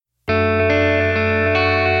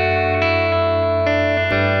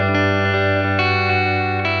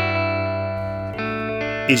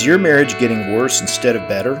Is your marriage getting worse instead of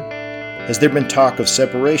better? Has there been talk of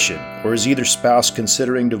separation, or is either spouse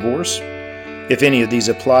considering divorce? If any of these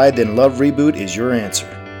apply, then Love Reboot is your answer.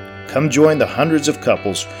 Come join the hundreds of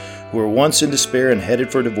couples who were once in despair and headed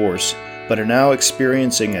for divorce, but are now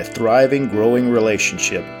experiencing a thriving, growing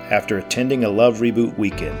relationship after attending a Love Reboot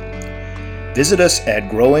weekend. Visit us at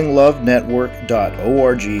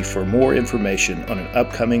growinglovenetwork.org for more information on an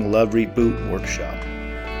upcoming Love Reboot workshop.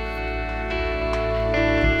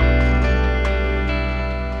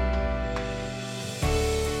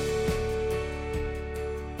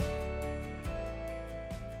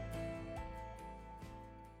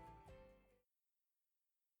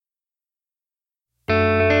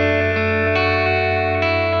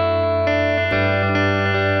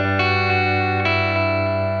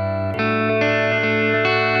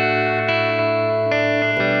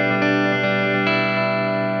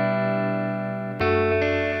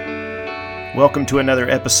 Welcome to another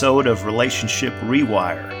episode of Relationship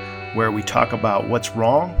Rewire, where we talk about what's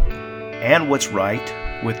wrong and what's right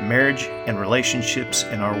with marriage and relationships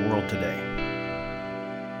in our world today.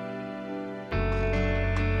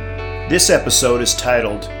 This episode is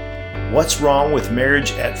titled, What's Wrong with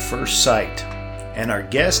Marriage at First Sight? And our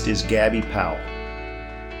guest is Gabby Powell.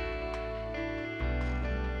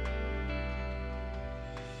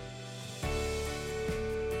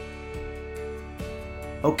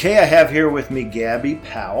 Okay, I have here with me Gabby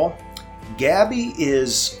Powell. Gabby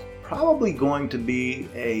is probably going to be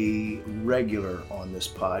a regular on this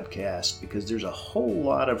podcast because there's a whole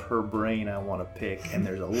lot of her brain I want to pick, and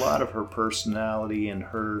there's a lot of her personality and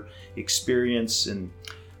her experience and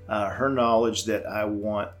her knowledge that I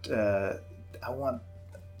want to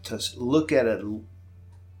look at it,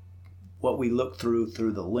 what we look through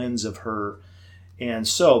the lens of her. And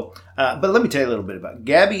so, but let me tell you a little bit about it.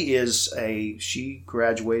 Gabby she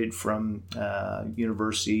graduated from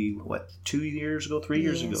university, 3 years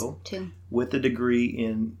ago? Two. With a degree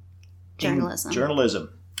in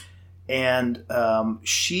journalism. And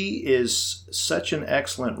she is such an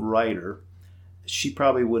excellent writer. She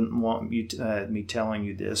probably wouldn't want me telling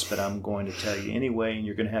you this, but I'm going to tell you anyway, and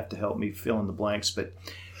you're going to have to help me fill in the blanks. But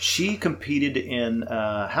she competed in,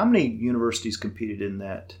 how many universities competed in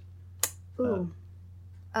that?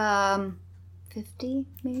 50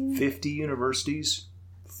 maybe? 50 universities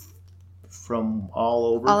from all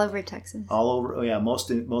over. All over Texas. All over, yeah,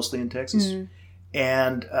 mostly in Texas. Mm-hmm.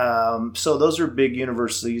 And so those are big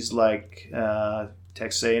universities like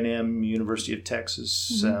Texas A&M, University of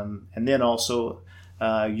Texas, mm-hmm. And then also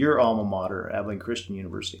your alma mater, Abilene Christian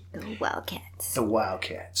University. The Wildcats. The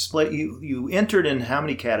Wildcats. But you entered in how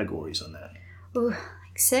many categories on that? Ooh, like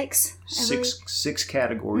six. Six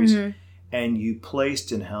categories. Mm-hmm. And you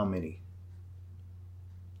placed in how many?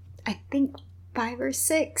 I think 5 or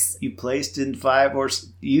 6. You placed in 5 or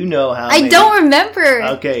you know how many? I don't remember.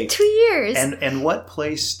 Okay. 2 years. And what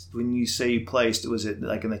place, when you say you placed, was it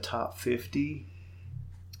like in the top 50?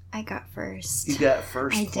 I got first. You got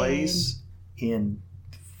first place in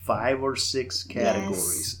 5 or 6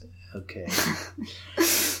 categories. Yes. Okay.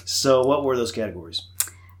 So what were those categories?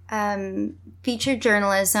 Featured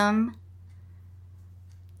journalism.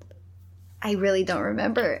 I really don't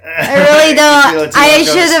remember. I really don't. I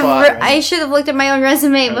should have looked at my own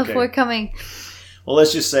resume before coming. Well,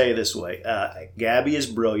 let's just say it this way. Gabby is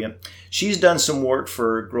brilliant. She's done some work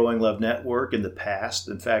for Growing Love Network in the past.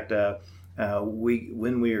 In fact,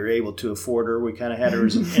 when we were able to afford her, we kind of had her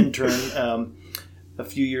as an intern a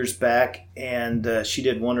few years back, and she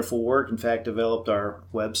did wonderful work. In fact, developed our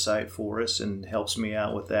website for us and helps me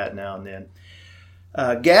out with that now and then.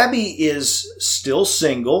 Gabby is still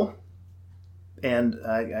single. And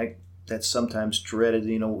I that's sometimes dreaded,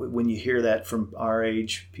 when you hear that from our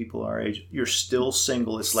age, people our age, you're still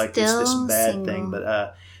single. It's like it's this bad thing.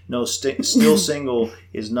 But no, still single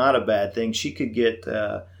is not a bad thing. She could get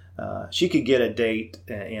a date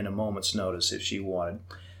in a moment's notice if she wanted.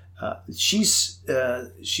 She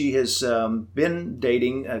has been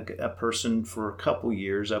dating a person for a couple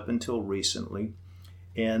years up until recently.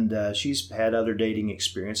 And she's had other dating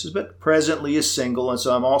experiences, but presently is single. And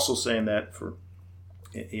so I'm also saying that for,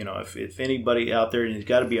 if anybody out there, and it's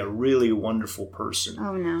got to be a really wonderful person.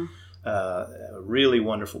 Oh, no. A really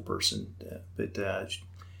wonderful person.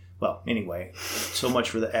 Well, anyway, so much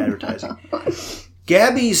for the advertising.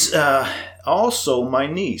 Gabby's also my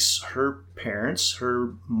niece. Her parents,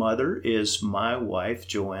 her mother is my wife,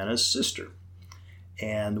 Joanna's sister.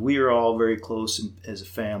 And we are all very close as a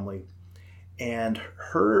family. And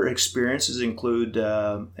her experiences include,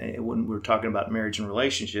 when we're talking about marriage and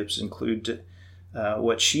relationships, include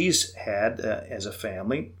what she's had as a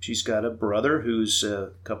family. She's got a brother who's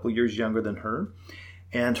a couple years younger than her.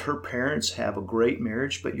 And her parents have a great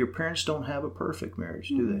marriage, but your parents don't have a perfect marriage,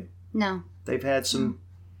 do they? No. They've had some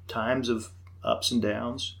times of ups and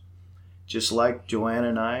downs. Just like Joanna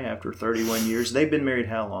and I, after 31 years. They've been married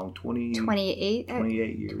how long? 28? 28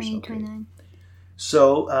 years. 20, okay. 29.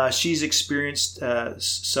 So she's experienced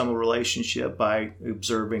some relationship by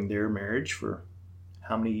observing their marriage for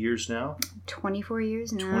how many years now? 24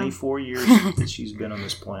 years now. 24 years that she's been on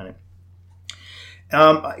this planet.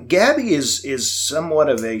 Gabby is somewhat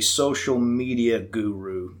of a social media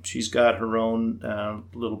guru. She's got her own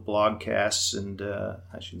little blogcasts, and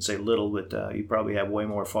I shouldn't say little, but you probably have way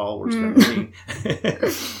more followers than me.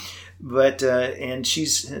 But and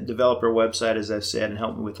she's developed her website, as I've said, and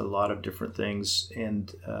helped me with a lot of different things,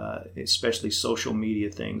 and especially social media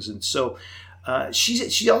things. And so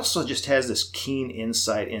she also just has this keen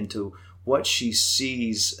insight into what she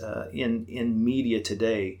sees in media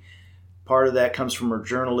today. Part of that comes from her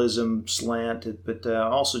journalism slant, but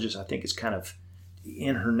also just I think it's kind of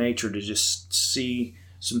in her nature to just see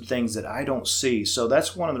some things that I don't see. So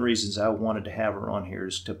that's one of the reasons I wanted to have her on here,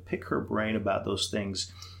 is to pick her brain about those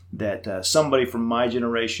things that somebody from my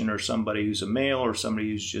generation, or somebody who's a male, or somebody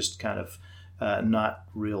who's just kind of not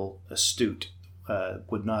real astute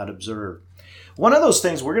would not observe. One of those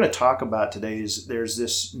things we're going to talk about today is there's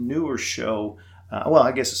this newer show. Well,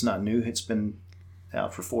 I guess it's not new. It's been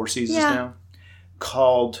out for 4 seasons now.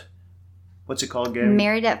 Called, what's it called, Gabby?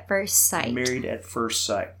 Married at First Sight. Married at First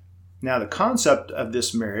Sight. Now, the concept of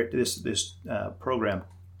this program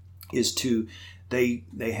is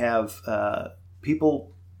they have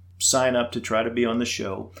people sign up to try to be on the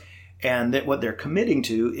show, and that what they're committing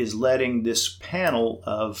to is letting this panel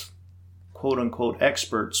of quote-unquote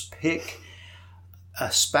experts pick a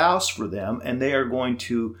spouse for them, and they are going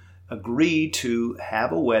to agree to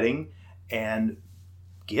have a wedding and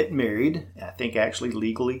get married. I think actually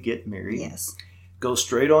legally get married. Yes. Go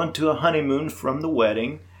straight on to a honeymoon from the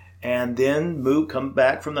wedding, and then come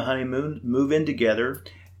back from the honeymoon, move in together,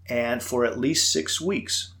 and for at least 6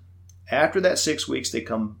 weeks. After that 6 weeks, they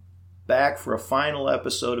come back for a final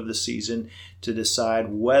episode of the season to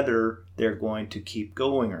decide whether they're going to keep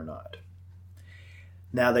going or not.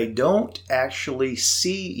 Now, they don't actually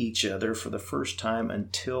see each other for the first time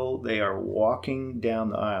until they are walking down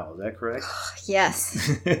the aisle. Is that correct?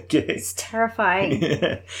 Yes. Okay. It's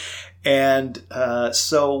terrifying. And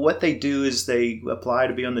so what they do is they apply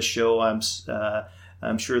to be on the show.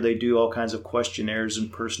 I'm sure they do all kinds of questionnaires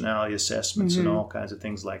and personality assessments and all kinds of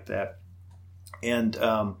things like that. And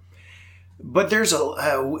but there's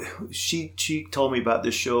she told me about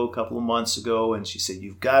this show a couple of months ago, and she said,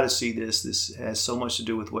 you've got to see this. This has so much to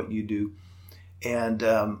do with what you do. And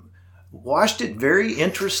watched it. Very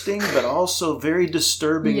interesting, but also very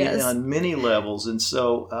disturbing on many levels. And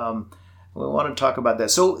so we want to talk about that.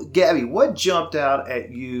 So, Gabby, what jumped out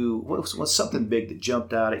at you? What's something big that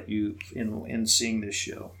jumped out at you in seeing this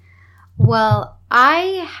show? Well,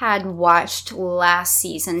 I had watched last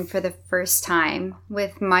season for the first time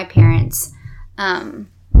with my parents and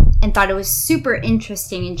thought it was super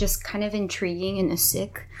interesting and just kind of intriguing in a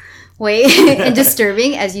sick way and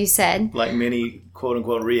disturbing, as you said. Like many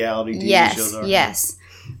quote-unquote reality TV shows are. Yes.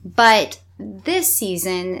 But this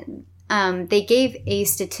season, they gave a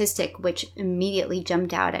statistic which immediately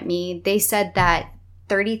jumped out at me. They said that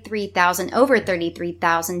over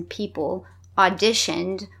 33,000 people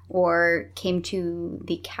auditioned or came to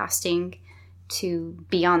the casting to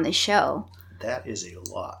be on the show. That is a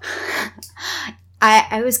lot.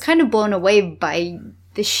 I was kind of blown away by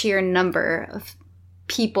the sheer number of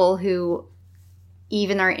people who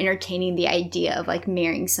even are entertaining the idea of like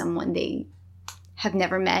marrying someone they have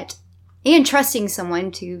never met and trusting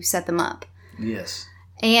someone to set them up. Yes.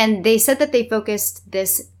 And they said that they focused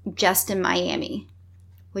this just in Miami,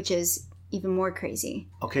 which is even more crazy.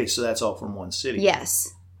 Okay, so that's all from one city.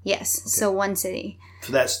 Yes. Okay. So one city.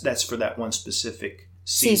 So that's for that one specific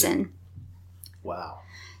season. Wow.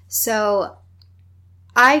 So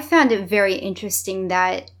I found it very interesting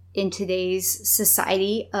that in today's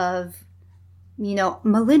society of,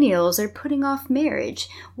 millennials are putting off marriage.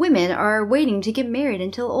 Women are waiting to get married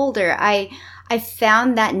until older. I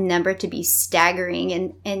found that number to be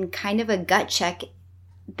staggering and kind of a gut check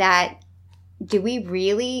that do we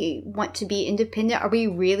really want to be independent? Are we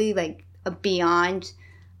really like beyond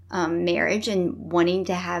marriage and wanting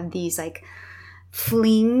to have these like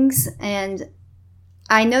flings? And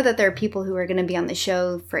I know that there are people who are going to be on the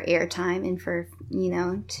show for airtime and for,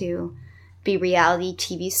 to be reality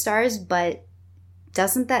TV stars. But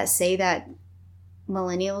doesn't that say that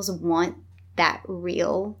millennials want that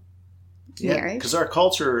real marriage? Because our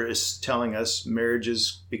culture is telling us marriage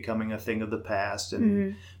is becoming a thing of the past,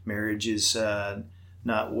 and marriage is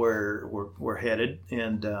not where we're headed.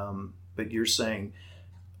 And but you're saying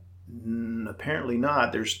apparently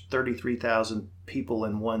not. There's 33,000 people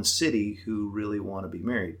in one city who really want to be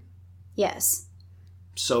married. Yes.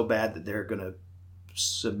 So bad that they're going to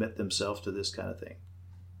submit themselves to this kind of thing.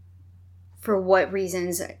 For what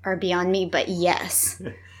reasons are beyond me, but yes,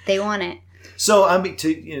 they want it. So I mean,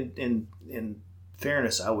 in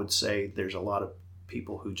fairness, I would say there's a lot of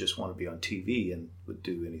people who just want to be on TV and would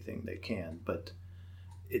do anything they can, but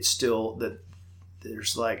it's still that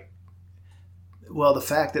there's the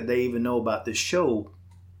fact that they even know about this show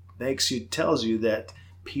tells you that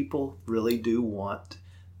people really do want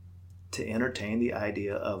to entertain the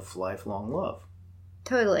idea of lifelong love.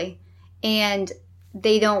 Totally. And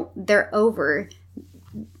they're over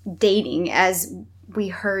dating, as we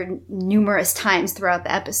heard numerous times throughout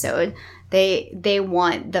the episode. They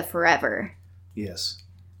want the forever. Yes.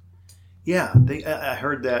 Yeah, I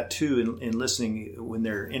heard that too in listening when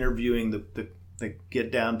they're interviewing they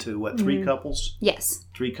get down to three couples? Yes.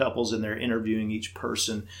 3 couples, and they're interviewing each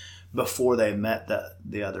person before they met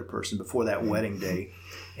the other person, before that wedding day.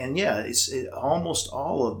 And yeah, almost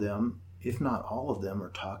all of them, if not all of them, are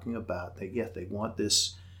talking about they want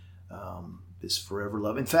this this forever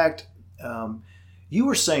love. In fact, you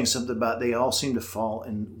were saying something about they all seem to fall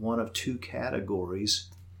in one of 2 categories.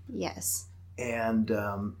 Yes. And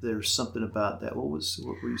there's something about that. What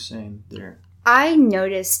were you saying there? I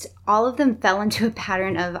noticed all of them fell into a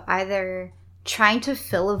pattern of either trying to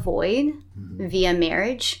fill a void via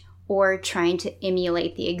marriage or trying to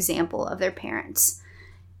emulate the example of their parents.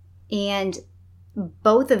 And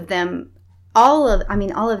both of them, all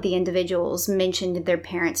of the individuals mentioned their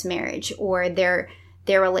parents' marriage or their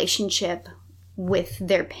relationship with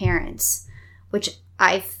their parents, which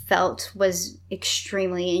I felt was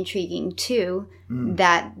extremely intriguing too,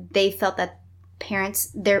 that they felt that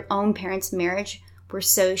their own parents' marriage were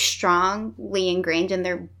so strongly ingrained in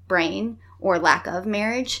their brain, or lack of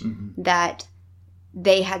marriage, that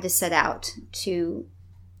they had to set out to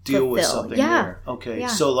deal fulfill. With something there. Okay. Yeah.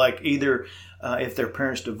 So either if their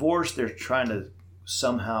parents divorced, they're trying to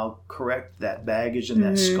somehow correct that baggage and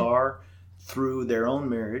that scar through their own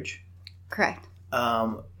marriage. Correct.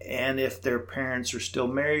 And if their parents are still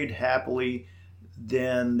married happily,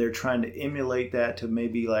 then they're trying to emulate that to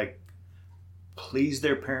maybe please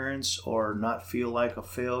their parents or not feel like a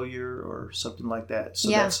failure or something like that.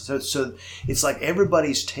 So so it's like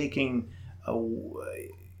everybody's taking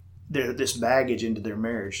this baggage into their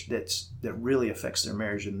marriage that really affects their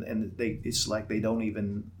marriage, and it's like they don't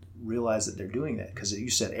even realize that they're doing that, because you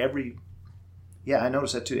said I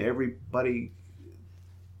noticed that too. Everybody,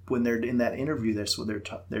 when they're in that interview, that's what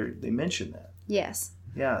they mention that. Yes.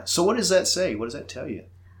 Yeah. So what does that say? What does that tell you?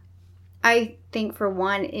 I think for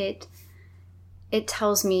one, it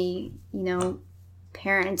tells me,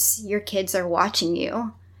 parents, your kids are watching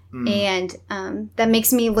you. And that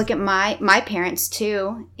makes me look at my parents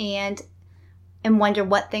too and wonder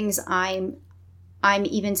what things I'm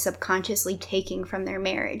even subconsciously taking from their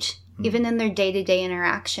marriage. Even in their day-to-day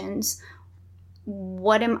interactions,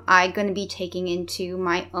 what am I going to be taking into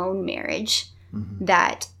my own marriage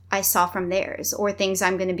that I saw from theirs, or things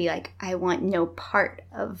I'm going to be like, I want no part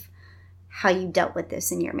of how you dealt with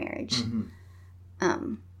this in your marriage.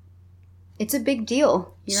 It's a big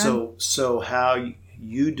deal. So how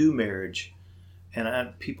you do marriage,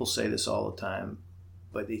 and people say this all the time,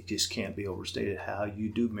 but it just can't be overstated. How you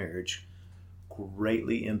do marriage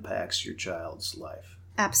greatly impacts your child's life.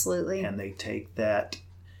 Absolutely. And they take that.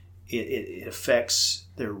 It affects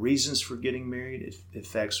their reasons for getting married. It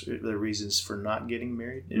affects their reasons for not getting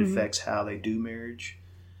married. It affects how they do marriage.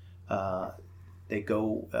 They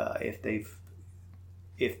go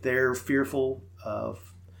if they're fearful of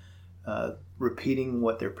repeating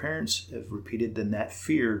what their parents have repeated, then that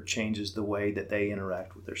fear changes the way that they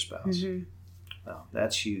interact with their spouse. Wow,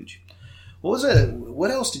 that's huge.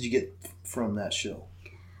 What else did you get from that show?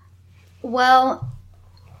 Well,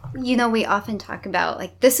 we often talk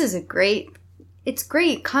about this is great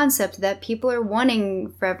concept that people are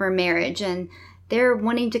wanting forever marriage, and they're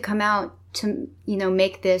wanting to come out to,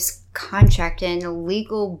 make this contract and a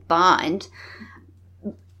legal bond,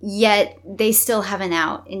 yet they still have an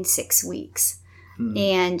out in 6 weeks.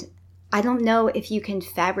 And I don't know if you can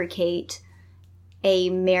fabricate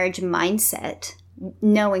a marriage mindset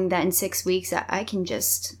knowing that in 6 weeks I can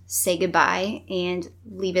just say goodbye and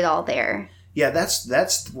leave it all there. Yeah,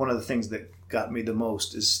 that's one of the things that got me the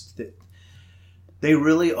most, is that they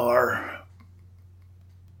really are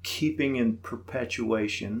keeping in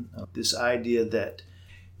perpetuation this idea that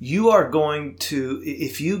you are going to,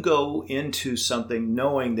 if you go into something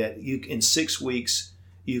knowing that in 6 weeks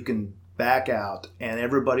you can back out, and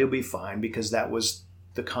everybody will be fine because that was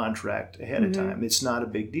the contract ahead of time. It's not a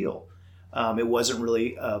big deal. It wasn't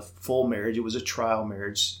really a full marriage. It was a trial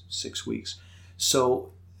marriage, 6 weeks.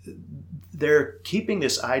 So they're keeping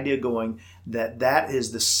this idea going that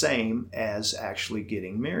is the same as actually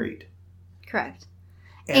getting married. Correct.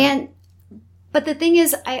 But the thing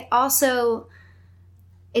is,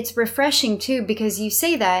 it's refreshing too, because you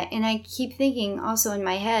say that, and I keep thinking also in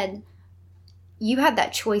my head, you have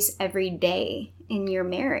that choice every day in your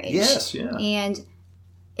marriage. Yes, yeah. And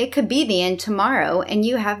it could be the end tomorrow, and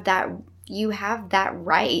you have that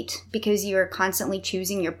right because you are constantly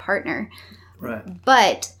choosing your partner. Right.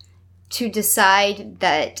 But to decide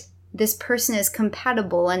that this person is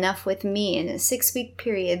compatible enough with me in a 6-week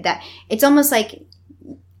period that it's almost like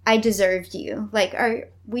I deserved you. Like,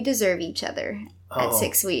 we deserve each other at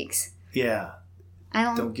 6 weeks. Yeah.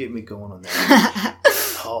 Don't get me going on that.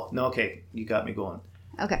 Oh, no, okay. You got me going.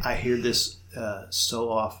 Okay. I hear this so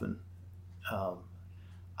often.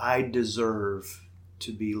 I deserve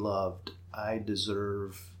to be loved. I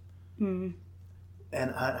deserve... And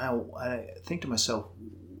I think to myself,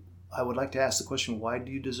 I would like to ask the question, why do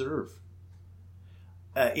you deserve?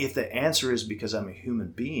 If the answer is because I'm a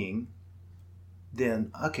human being,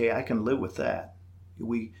 then, okay, I can live with that.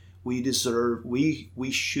 We deserve,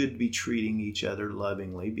 we should be treating each other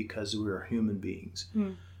lovingly because we're human beings.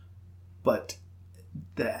 But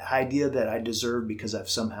the idea that I deserve because I've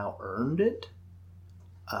somehow earned it,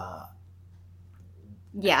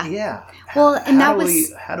 yeah. Well,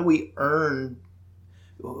 How do we earn?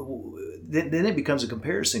 Then it becomes a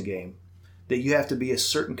comparison game. That you have to be a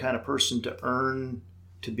certain kind of person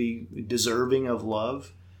to be deserving of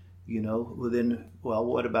love.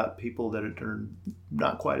 What about people that are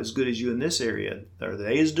not quite as good as you in this area? Are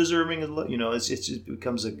they as deserving as love? It just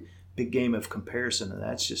becomes a big game of comparison, and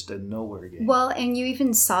that's just a nowhere game. Well, and you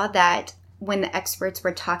even saw that when the experts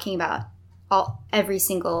were talking about every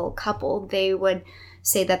single couple, they would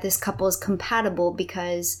say that this couple is compatible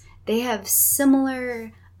because they have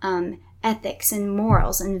similar ethics and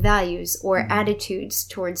morals and values or attitudes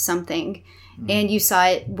towards something. And you saw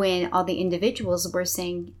it when all the individuals were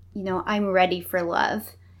saying, I'm ready for love.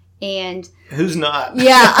 And who's not?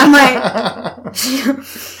 Yeah, I'm like,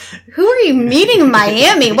 who are you meeting in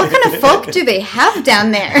Miami? What kind of folk do they have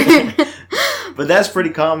down there? But that's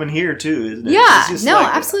pretty common here too, isn't it?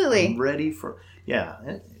 Yeah, absolutely. I'm ready for,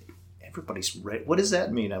 everybody's ready. What does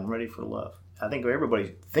that mean? I'm ready for love. I think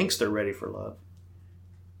everybody thinks they're ready for love.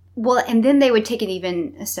 Well, and then they would take it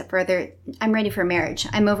even a step further. I'm ready for marriage.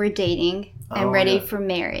 I'm over dating. I'm ready for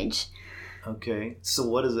marriage. Okay. So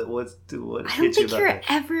what is it? What I don't think you're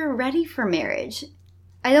ever ready for marriage.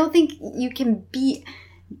 I don't think you can be,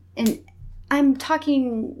 and I'm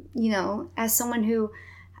talking, as someone who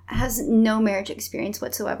has no marriage experience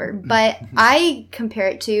whatsoever, but I compare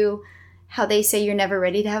it to how they say you're never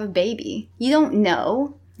ready to have a baby. You don't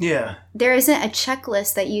know. Yeah. There isn't a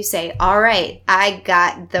checklist that you say, all right, I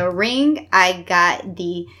got the ring, I got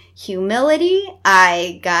the humility,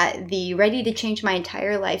 I got the ready to change my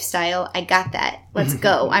entire lifestyle. I got that. Let's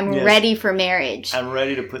go. I'm ready for marriage. I'm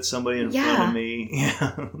ready to put somebody in front of me.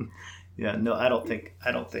 Yeah. Yeah. No, I don't think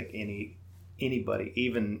anybody,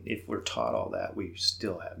 even if we're taught all that, we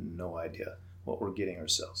still have no idea what we're getting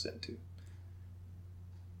ourselves into.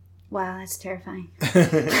 Wow, that's terrifying.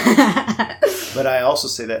 But I also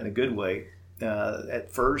say that in a good way.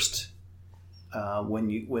 At first,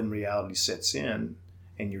 when reality sets in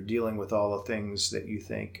and you're dealing with all the things that you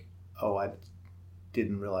think, I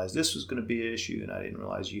didn't realize this was going to be an issue, and I didn't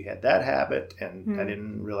realize you had that habit, and I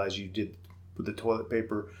didn't realize you did put the toilet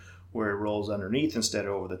paper where it rolls underneath instead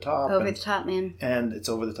of over the top. Over the top, man. And it's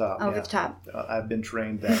over the top. Over the top. I've been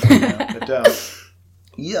trained that way now.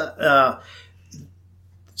 But,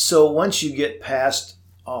 so once you get past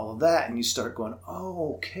all of that and you start going,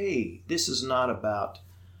 okay, this is not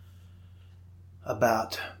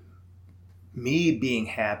about me being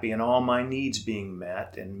happy and all my needs being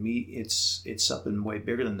met, and me, it's something way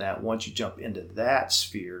bigger than that. Once you jump into that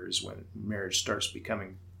sphere is when marriage starts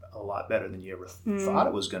becoming a lot better than you ever thought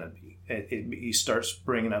it was going to be. It starts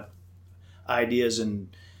bringing up ideas and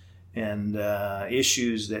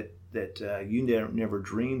issues that you never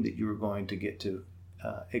dreamed that you were going to get to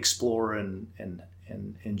explore and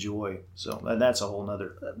enjoy. So, and that's a whole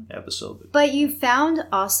nother episode. But you found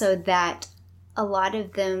also that a lot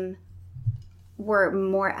of them were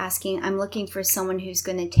more asking, I'm looking for someone who's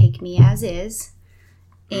going to take me as is.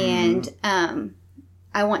 And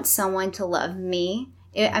I want someone to love me.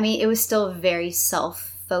 It was still very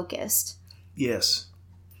self-focused. Yes.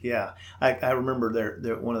 Yeah. I remember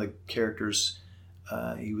there one of the characters,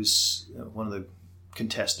 he was one of the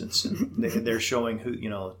contestants, and they're showing who,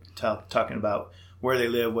 talking about where they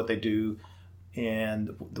live, what they do.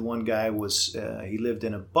 And the one guy was, he lived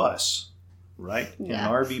in a bus, right? In an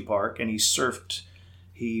RV park, and he surfed.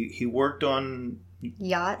 He worked on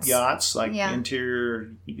yachts, like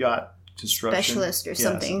interior yacht construction. Specialist or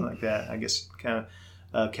something like that. I guess kind of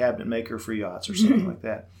a cabinet maker for yachts or something like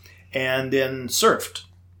that. And then surfed.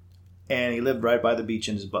 And he lived right by the beach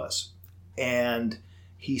in his bus. And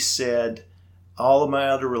he said, all of my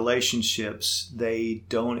other relationships, they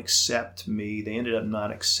don't accept me. They ended up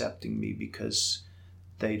not accepting me because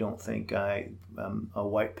they don't think I'm a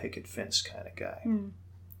white picket fence kind of guy.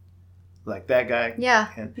 Like that guy. Yeah.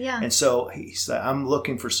 And so he said, I'm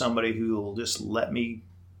looking for somebody who will just let me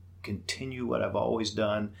continue what I've always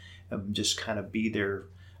done and just kind of be there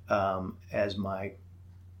as my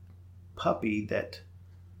puppy that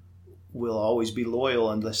will always be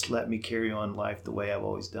loyal and just let me carry on life the way I've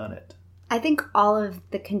always done it. I think all of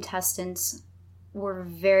the contestants were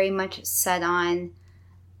very much set on,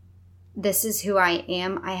 this is who I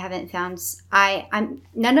am. I haven't found, I'm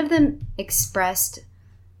none of them expressed,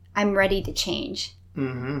 I'm ready to change.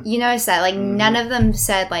 Mm-hmm. You notice that? Like, none of them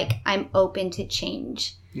said, like, I'm open to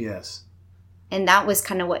change. Yes. And that was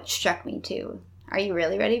kind of what struck me, too. Are you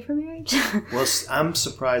really ready for marriage? Well, I'm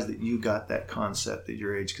surprised that you got that concept at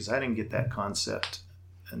your age, because I didn't get that concept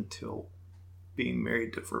until being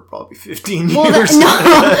married for probably 15 years.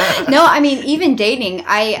 No, I mean, even dating,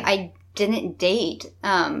 I didn't date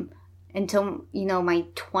until, my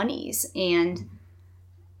 20s. And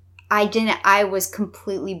I was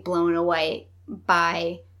completely blown away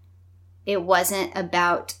by, it wasn't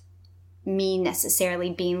about me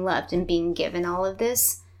necessarily being loved and being given all of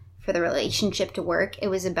this for the relationship to work. It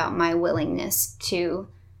was about my willingness to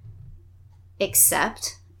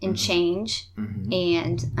accept and change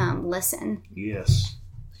and listen. Yes.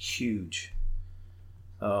 Huge.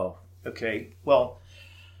 Oh, okay. Well,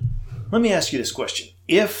 let me ask you this question.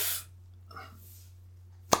 If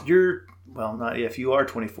you're, not if, you are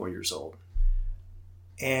 24 years old,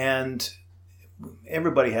 and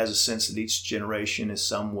everybody has a sense that each generation is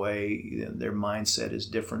some way, their mindset is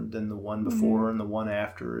different than the one before and the one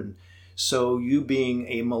after. And so you being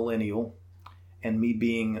a millennial and me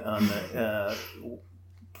being on the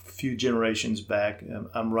few generations back,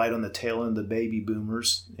 I'm right on the tail end of the baby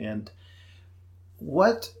boomers. And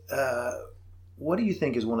what do you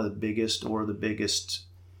think is one of the biggest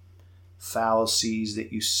fallacies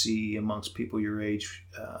that you see amongst people your age,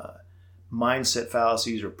 mindset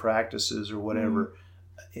fallacies or practices or whatever,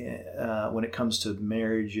 when it comes to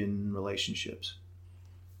marriage and relationships?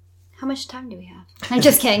 How much time do we have? I'm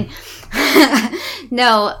just kidding.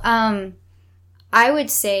 No, I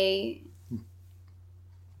would say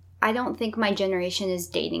I don't think my generation is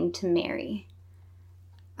dating to marry.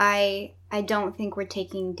 I don't think we're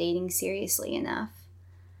taking dating seriously enough.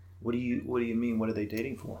 What do you mean? What are they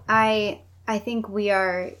dating for? I think we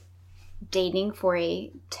are dating for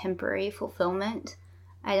a temporary fulfillment.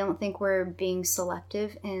 I don't think we're being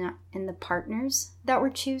selective in the partners that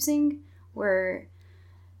we're choosing.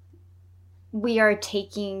 We are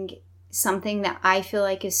taking something that I feel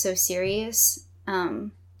like is so serious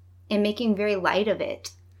and making very light of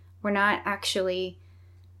it. We're not actually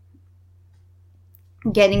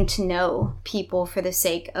getting to know people for the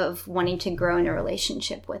sake of wanting to grow in a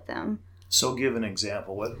relationship with them. So give an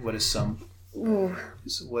example. What is some... Ooh.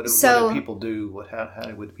 What do people do?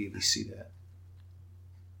 How would we see that?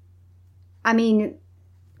 I mean,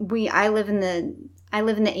 I live in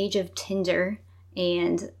the age of Tinder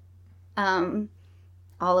and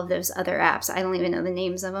all of those other apps. I don't even know the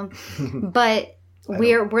names of them, but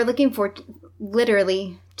we're looking for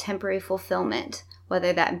literally temporary fulfillment,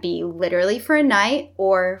 whether that be literally for a night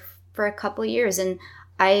or for a couple of years. And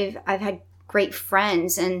I've had great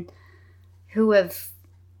friends and who have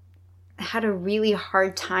had a really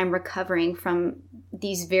hard time recovering from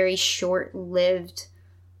these very short-lived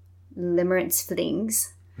limerence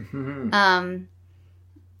flings. And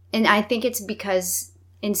I think it's because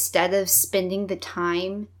instead of spending the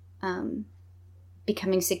time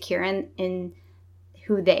becoming secure in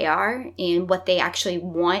who they are and what they actually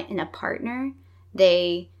want in a partner,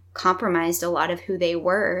 they compromised a lot of who they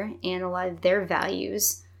were and a lot of their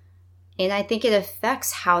values. And I think it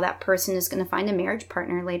affects how that person is going to find a marriage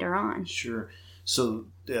partner later on. Sure. So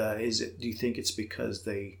do you think it's because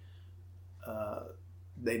they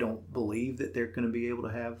don't believe that they're going to be able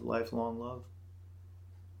to have lifelong love?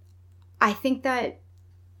 I think that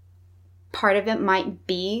part of it might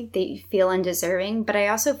be they feel undeserving, but I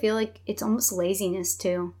also feel like it's almost laziness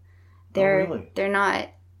too. They're not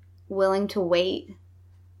willing to wait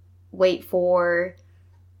for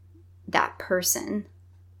that person.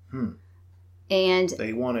 And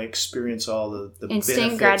they want to experience all the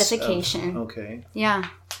instant gratification. Okay. Yeah.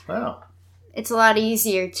 Wow. It's a lot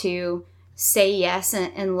easier to say yes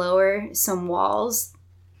and lower some walls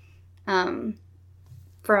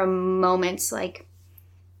for moments like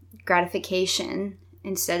gratification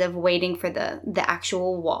instead of waiting for the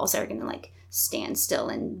actual walls that are going to like stand still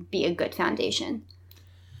and be a good foundation.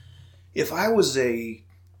 If I was a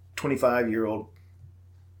 25-year-old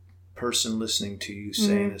person listening to you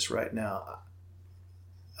saying this right now,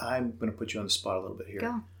 I'm going to put you on the spot a little bit here.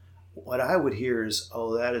 Go. What I would hear is,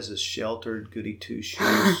 oh, that is a sheltered, goody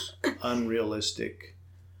two-shoes, unrealistic,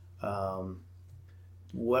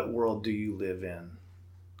 what world do you live in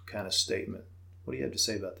kind of statement. What do you have to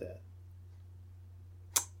say about that?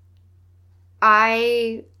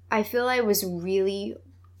 I feel I was really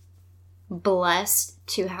blessed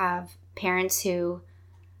to have parents who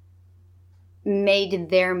made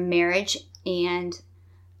their marriage and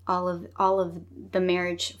all of the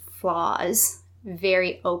marriage flaws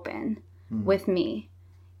very open with me.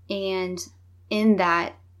 And in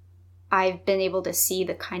that, I've been able to see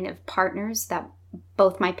the kind of partners that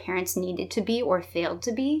both my parents needed to be or failed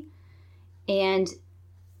to be. And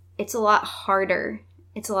it's a lot harder.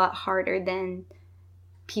 It's a lot harder than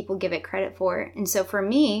people give it credit for. And so for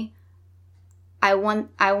me, I want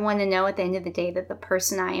to know at the end of the day that the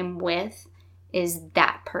person I am with is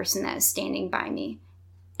that person that is standing by me.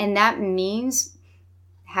 And that means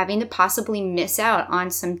having to possibly miss out on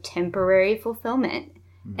some temporary fulfillment.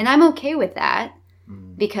 And I'm okay with that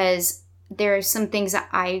because there are some things that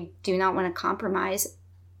I do not want to compromise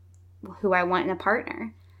who I want in a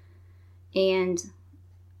partner. And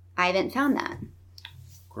I haven't found that.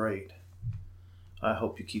 Great. I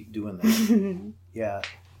hope you keep doing that. Yeah.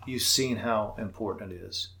 You've seen how important it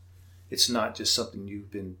is. It's not just something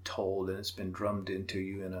you've been told and it's been drummed into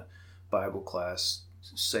you in a Bible class.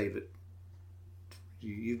 Save it.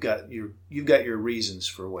 You've got your reasons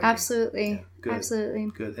for waiting. Absolutely. Yeah, good.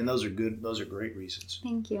 Absolutely. Good. And those are good. Those are great reasons.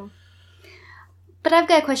 Thank you. But I've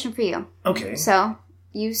got a question for you. Okay. So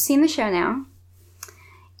you've seen the show now.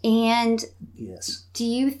 And yes. Do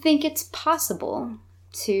you think it's possible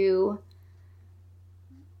to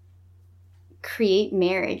create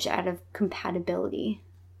marriage out of compatibility?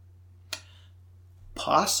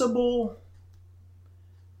 Possible?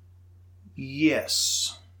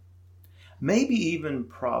 Yes. Maybe even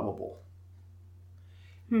probable.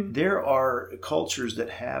 There are cultures that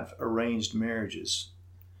have arranged marriages,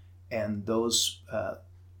 and those, I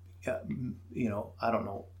don't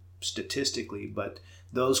know statistically, but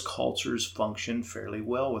those cultures function fairly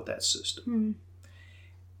well with that system.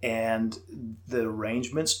 And the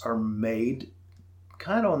arrangements are made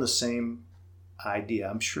kind of on the same idea.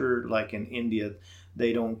 I'm sure like in India,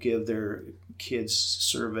 they don't give their kids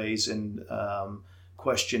surveys and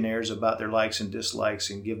questionnaires about their likes and dislikes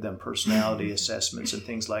and give them personality assessments and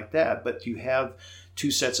things like that. But you have two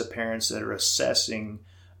sets of parents that are assessing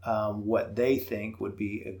what they think would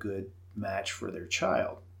be a good match for their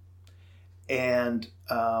child. And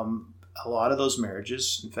a lot of those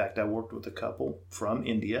marriages, in fact, I worked with a couple from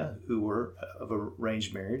India who were of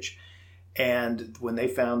arranged marriage. And when they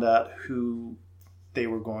found out who they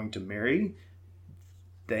were going to marry,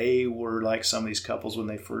 they were like some of these couples when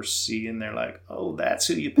they first see and they're like, oh, that's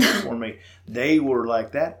who you picked for me. They were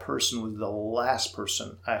like, that person was the last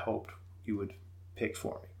person I hoped you would pick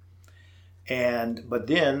for me. But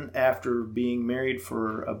then after being married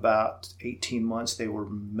for about 18 months, they were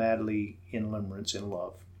madly in limerence, in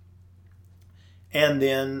love. And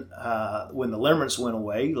then when the limerence went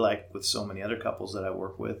away, like with so many other couples that I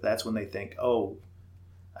work with, that's when they think, oh,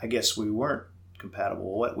 I guess we weren't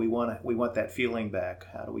compatible. What we want that feeling back.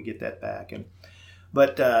 How do we get that back?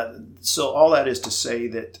 But so all that is to say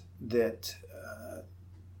that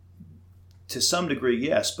to some degree,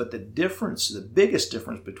 yes. But the biggest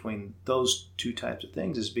difference between those two types of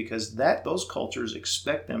things is because those cultures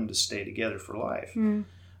expect them to stay together for life.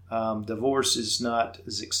 Divorce is not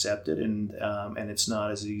as accepted, and it's not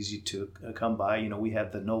as easy to come by. We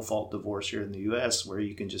have the no-fault divorce here in the U.S. where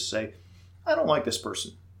you can just say, I don't like this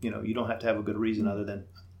person. You don't have to have a good reason other than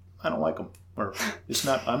I don't like them, or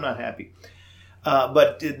I'm not happy.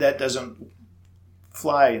 But that doesn't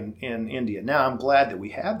fly in India. Now, I'm glad that we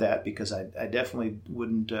have that because I definitely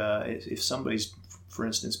wouldn't, if somebody's, for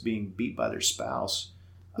instance, being beat by their spouse,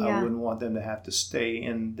 I wouldn't want them to have to stay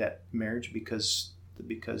in that marriage because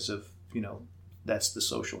of, that's the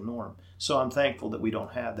social norm. So I'm thankful that we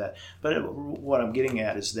don't have that. But what I'm getting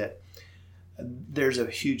at is that there's a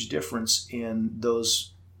huge difference in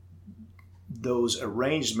those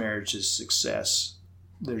arranged marriages' success.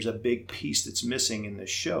 There's a big piece that's missing in the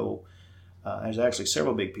show There's actually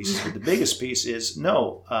several big pieces, but the biggest piece is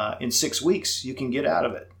no. In 6 weeks, you can get out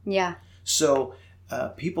of it. Yeah. So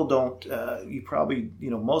people don't. You probably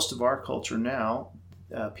most of our culture now,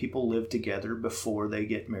 people live together before they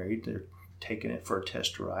get married. They're taking it for a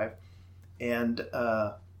test drive, and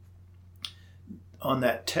on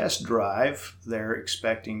that test drive, they're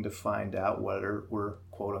expecting to find out whether we're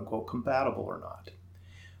quote unquote compatible or not.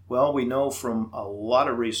 Well, we know from a lot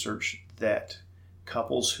of research that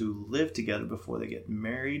couples who live together before they get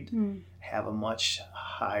married have a much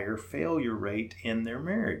higher failure rate in their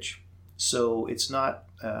marriage. So it's not,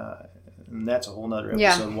 and that's a whole nother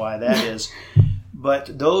episode why that is.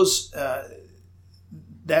 But those,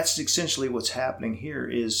 that's essentially what's happening here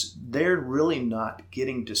is they're really not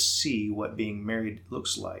getting to see what being married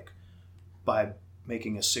looks like by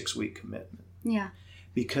making a 6-week commitment. Yeah.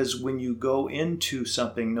 Because when you go into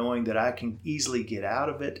something knowing that I can easily get out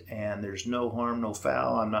of it and there's no harm, no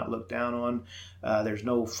foul, I'm not looked down on, there's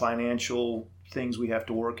no financial things we have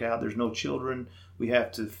to work out, there's no children we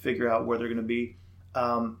have to figure out where they're going to be.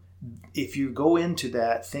 If you go into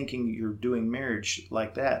that thinking you're doing marriage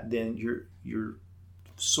like that, then you're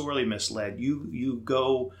sorely misled. You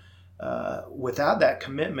go without that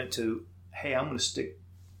commitment to, hey, I'm going to stick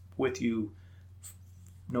with you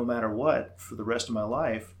no matter what for the rest of my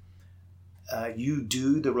life. You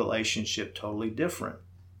do the relationship totally different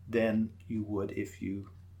than you would if you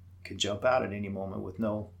could jump out at any moment with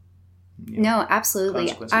no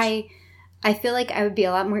absolutely. I feel like I would be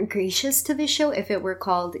a lot more gracious to this show if it were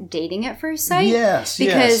called Dating at First Sight. Yes,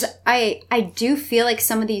 because I do feel like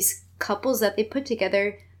some of these couples that they put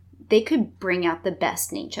together, they could bring out the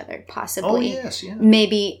best in each other, possibly. Oh, yes, yeah.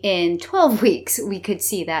 Maybe in 12 weeks we could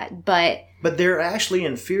see that, but they're actually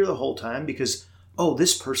in fear the whole time because,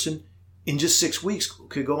 this person in just 6 weeks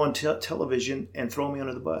could go on television and throw me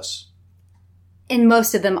under the bus. And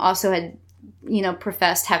most of them also had,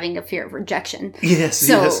 professed having a fear of rejection. Yes,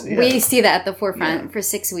 so yeah. we see that at the forefront for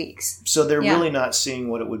 6 weeks. So they're really not seeing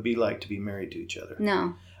what it would be like to be married to each other.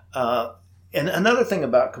 No. And another thing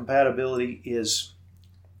about compatibility is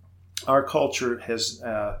our culture has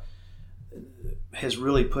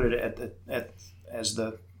really put it as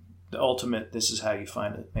the ultimate. This is how you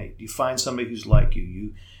find a mate. You find somebody who's like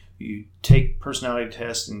you. You take personality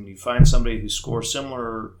tests and you find somebody who scores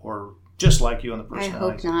similar or just like you on the personality. I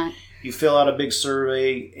hope not. You fill out a big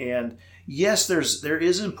survey, and yes, there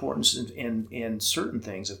is importance in certain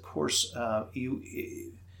things. Of course,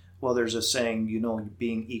 there's a saying,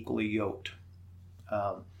 being equally yoked.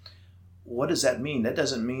 What does that mean? That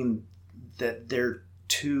doesn't mean that they're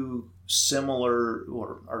too similar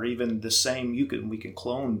or even the same. We can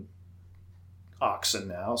clone oxen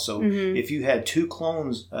now. So if you had two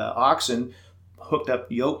clones oxen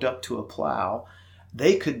yoked up to a plow,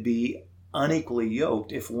 they could be unequally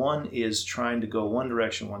yoked if one is trying to go one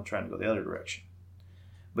direction, one trying to go the other direction.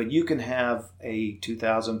 But you can have a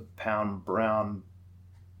 2,000-pound brown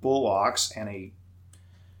bull ox and a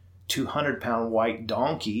 200-pound white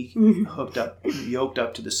donkey yoked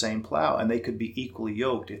up to the same plow, and they could be equally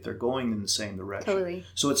yoked if they're going in the same direction. Totally.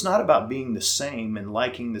 So it's not about being the same and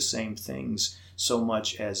liking the same things so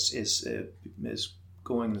much as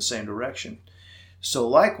going in the same direction. So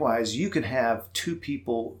likewise, you can have two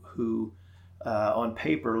people who on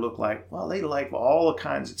paper look like, they like all the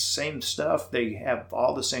kinds of same stuff. They have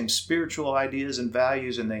all the same spiritual ideas and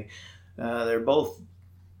values, and they're both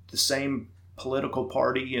the same political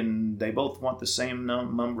party, and they both want the same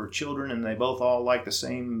number of children, and they both all like the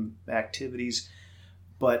same activities,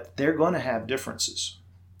 but they're going to have differences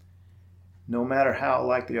no matter how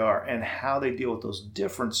alike they are, and how they deal with those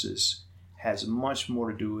differences has much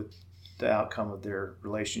more to do with the outcome of their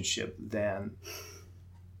relationship than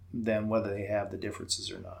whether they have the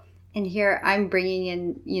differences or not. And here I'm bringing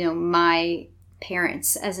in, my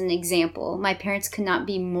parents as an example. My parents could not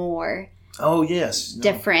be more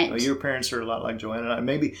different. No, your parents are a lot like Joanna and I.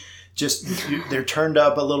 Maybe just they're turned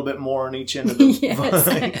up a little bit more on each end of the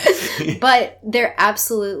vine. But they're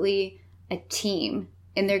absolutely a team,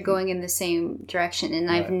 and they're going in the same direction.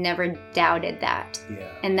 And I've never doubted that.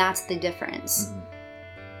 Yeah. And that's the difference. Mm-hmm.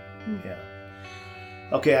 Yeah.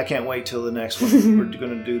 Okay, I can't wait till the next one. We're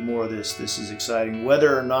going to do more of this. This is exciting.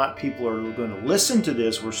 Whether or not people are going to listen to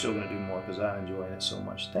this, we're still going to do more because I'm enjoying it so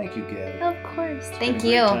much. Thank you, Gabby. Of course. Thank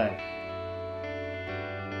you.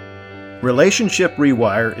 Relationship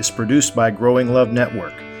Rewire is produced by Growing Love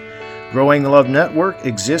Network. Growing Love Network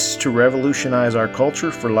exists to revolutionize our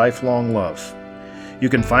culture for lifelong love. You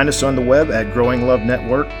can find us on the web at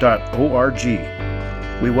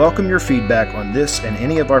growinglovenetwork.org. We welcome your feedback on this and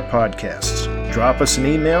any of our podcasts. Drop us an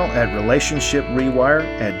email at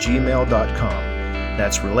relationshiprewire@gmail.com.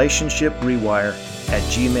 That's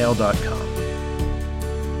relationshiprewire@gmail.com.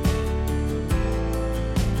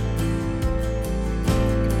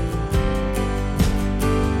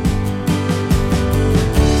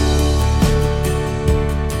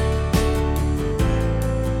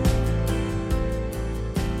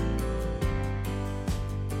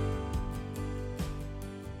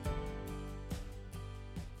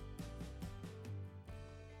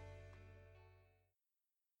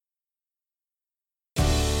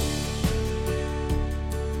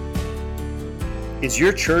 Is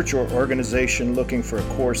your church or organization looking for a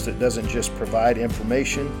course that doesn't just provide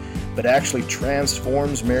information, but actually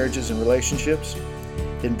transforms marriages and relationships?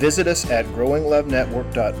 Then visit us at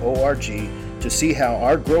growinglovenetwork.org to see how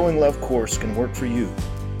our Growing Love course can work for you.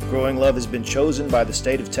 Growing Love has been chosen by the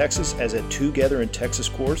state of Texas as a Together in Texas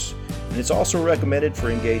course, and it's also recommended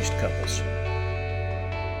for engaged couples.